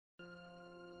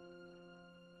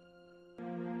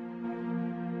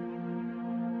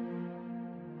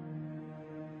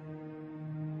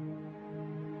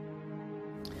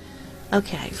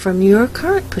Okay, from your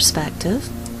current perspective,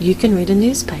 you can read a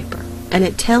newspaper, and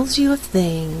it tells you of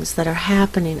things that are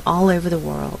happening all over the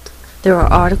world. There are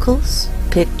articles,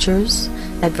 pictures,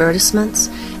 advertisements,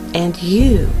 and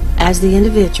you, as the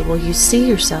individual you see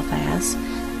yourself as,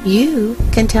 you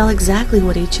can tell exactly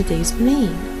what each of these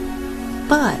mean.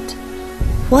 But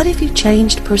what if you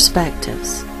changed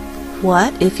perspectives?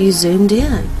 What if you zoomed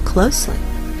in closely?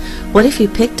 What if you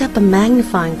picked up a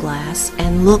magnifying glass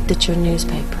and looked at your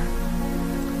newspaper?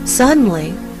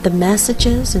 Suddenly, the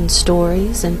messages and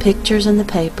stories and pictures in the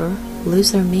paper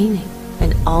lose their meaning,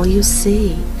 and all you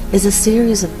see is a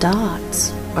series of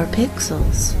dots or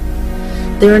pixels.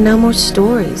 There are no more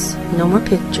stories, no more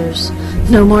pictures,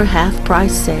 no more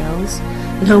half-price sales,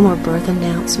 no more birth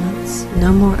announcements,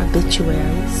 no more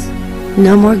obituaries,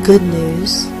 no more good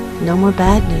news, no more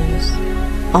bad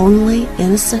news. Only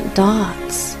innocent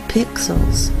dots,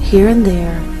 pixels, here and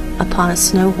there upon a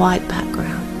snow-white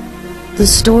background. The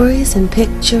stories and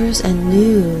pictures and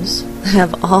news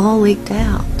have all leaked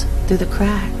out through the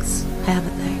cracks,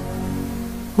 haven't they?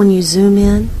 When you zoom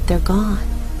in, they're gone.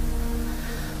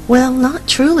 Well, not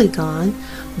truly gone,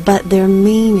 but their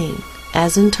meaning,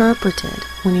 as interpreted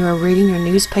when you are reading your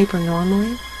newspaper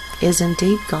normally, is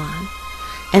indeed gone.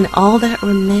 And all that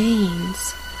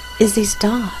remains is these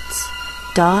dots,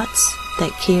 dots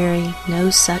that carry no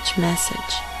such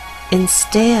message.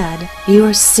 Instead, you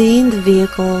are seeing the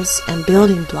vehicles and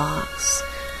building blocks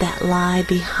that lie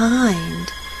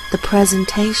behind the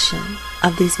presentation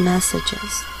of these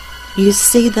messages. You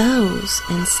see those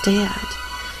instead.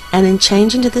 And in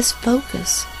changing to this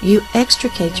focus, you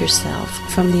extricate yourself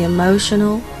from the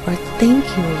emotional or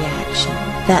thinking reaction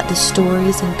that the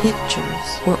stories and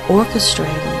pictures were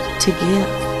orchestrated to give.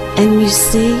 And you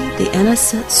see the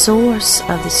innocent source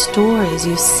of the stories.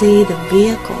 You see the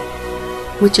vehicle,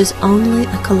 which is only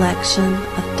a collection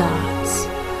of dots,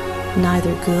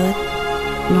 neither good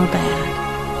nor bad.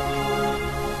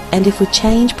 And if we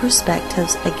change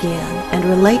perspectives again and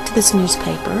relate to this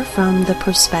newspaper from the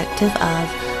perspective of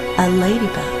a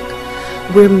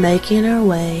ladybug, we're making our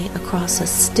way across a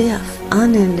stiff,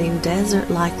 unending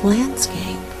desert-like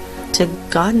landscape to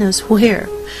God knows where.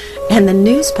 And the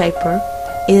newspaper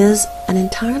is an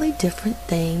entirely different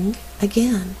thing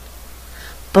again.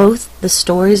 Both the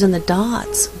stories and the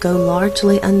dots go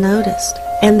largely unnoticed,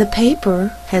 and the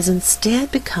paper has instead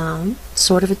become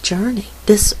sort of a journey,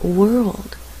 this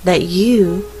world that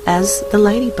you, as the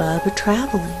ladybug, are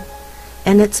traveling.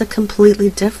 And it's a completely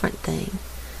different thing,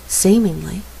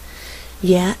 seemingly.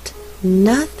 Yet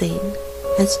nothing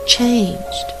has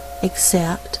changed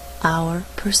except our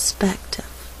perspective.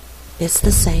 It's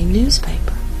the same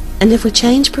newspaper. And if we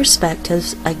change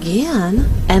perspectives again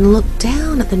and look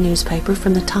down at the newspaper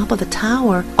from the top of the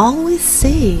tower, all we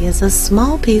see is a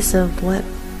small piece of what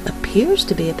appears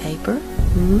to be a paper,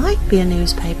 might be a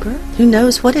newspaper. Who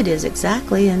knows what it is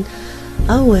exactly, and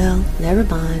oh well, never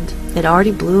mind. It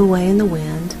already blew away in the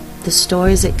wind, the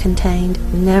stories it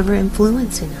contained never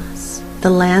influencing us,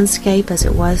 the landscape as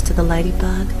it was to the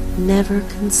ladybug never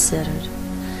considered,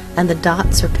 and the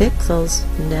dots or pixels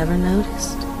never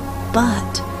noticed.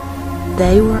 But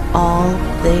they were all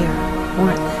there,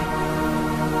 weren't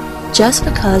they? Just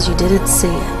because you didn't see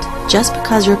it, just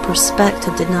because your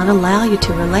perspective did not allow you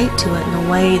to relate to it in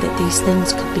a way that these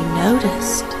things could be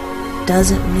noticed,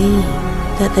 doesn't mean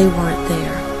that they weren't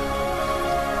there.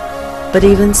 But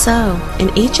even so,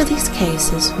 in each of these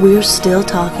cases, we're still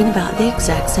talking about the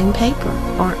exact same paper,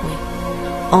 aren't we?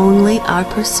 Only our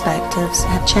perspectives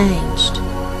have changed.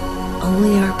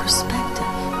 Only our perspective.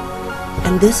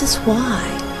 And this is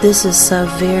why this is so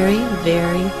very,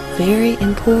 very, very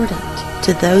important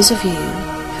to those of you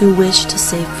who wish to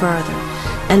see further.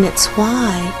 And it's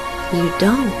why you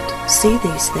don't see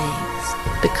these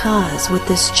things. Because with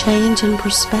this change in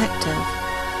perspective,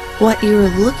 what you're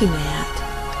looking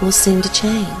at will seem to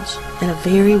change in a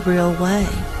very real way.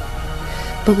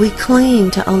 But we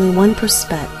cling to only one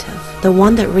perspective, the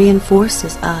one that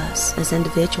reinforces us as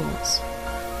individuals.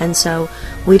 And so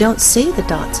we don't see the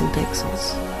dots and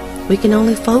pixels. We can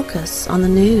only focus on the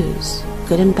news,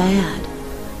 good and bad,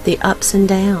 the ups and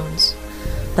downs,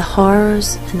 the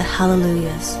horrors and the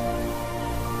hallelujahs.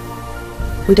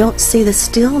 We don't see the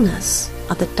stillness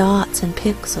of the dots and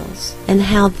pixels and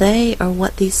how they are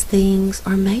what these things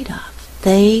are made of.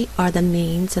 They are the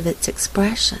means of its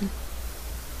expression.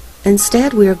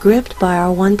 Instead, we are gripped by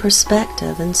our one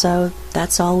perspective, and so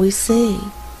that's all we see.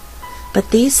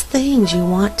 But these things you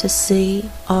want to see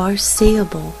are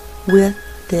seeable with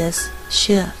this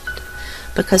shift,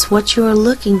 because what you are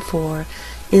looking for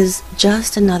is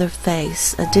just another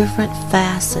face, a different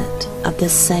facet of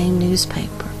this same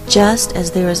newspaper, just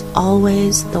as there is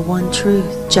always the one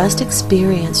truth, just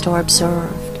experienced or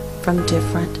observed from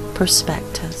different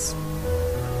perspectives.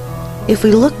 If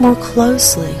we look more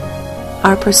closely,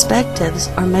 our perspectives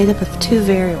are made up of two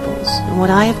variables, and what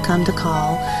I have come to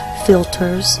call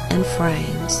filters and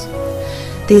frames.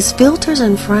 These filters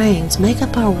and frames make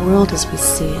up our world as we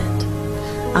see it.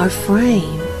 Our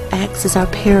frame acts as our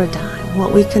paradigm,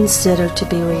 what we consider to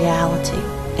be reality,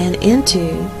 and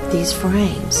into these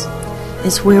frames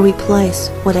is where we place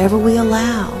whatever we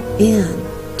allow in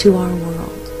to our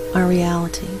world, our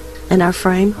reality. And our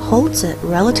frame holds it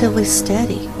relatively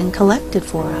steady and collected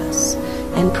for us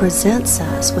and presents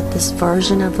us with this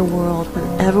version of the world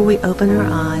whenever we open our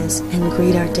eyes and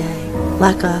greet our day.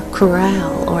 Like a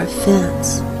corral or a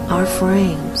fence, our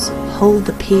frames hold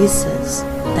the pieces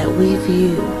that we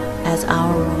view as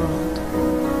our world.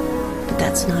 But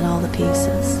that's not all the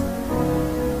pieces.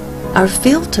 Our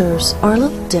filters are a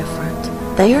little different.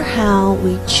 They are how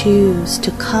we choose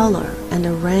to color and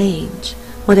arrange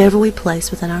whatever we place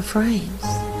within our frames.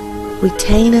 We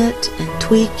taint it and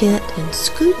tweak it and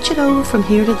scooch it over from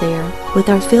here to there with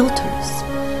our filters.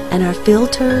 And our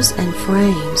filters and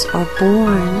frames are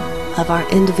born of our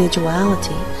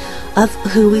individuality, of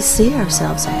who we see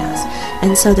ourselves as.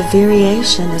 And so the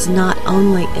variation is not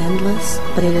only endless,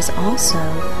 but it is also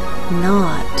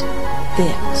not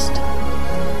fixed.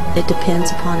 It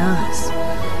depends upon us.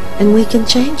 And we can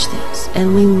change this,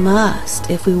 and we must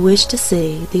if we wish to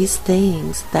see these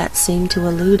things that seem to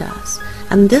elude us.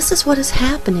 And this is what is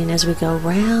happening as we go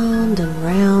round and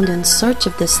round in search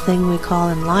of this thing we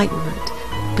call enlightenment,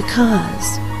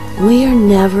 because we are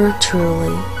never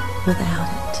truly without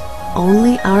it.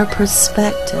 Only our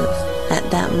perspective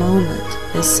at that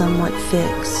moment is somewhat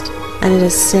fixed, and it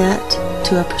is set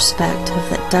to a perspective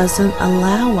that doesn't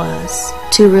allow us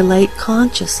to relate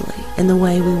consciously in the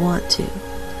way we want to.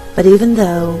 But even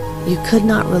though you could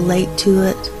not relate to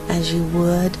it as you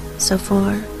would so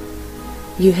far,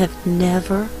 you have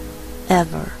never,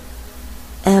 ever,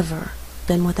 ever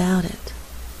been without it.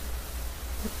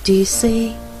 Do you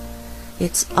see?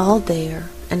 It's all there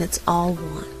and it's all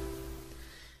one.